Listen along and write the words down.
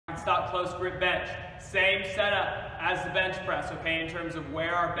stock close grip bench. Same setup as the bench press, okay, in terms of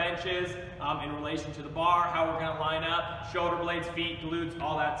where our bench is in relation to the bar, how we're going to line up, shoulder blades, feet, glutes,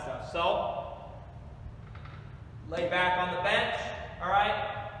 all that stuff. So, lay back on the bench, all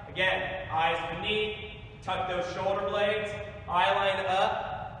right? Again, eyes beneath, tuck those shoulder blades, eye line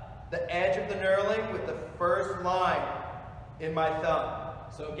up, the edge of the knurling with the first line in my thumb.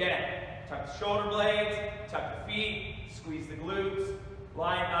 So again, tuck the shoulder blades, tuck the feet, squeeze the glutes,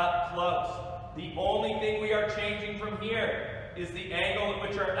 line up close. The only thing we are changing from here is the angle at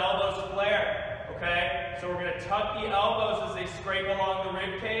which our elbows flare, okay? So we're going to tuck the elbows as they scrape along the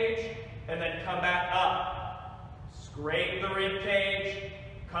rib cage and then come back up. Scrape the rib cage,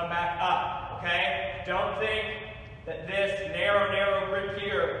 come back up, okay? Don't think that this narrow grip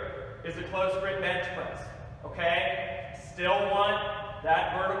here is a close grip bench press, okay? Still want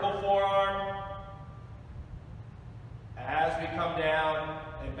that vertical forearm as we come down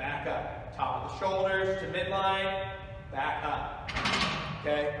and back up. Top of the shoulders to midline, back up.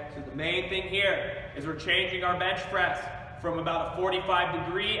 Okay, so the main thing here is we're changing our bench press from about a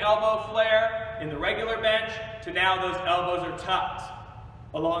 45-degree elbow flare in the regular bench to now those elbows are tucked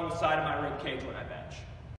along the side of my rib cage when I bench.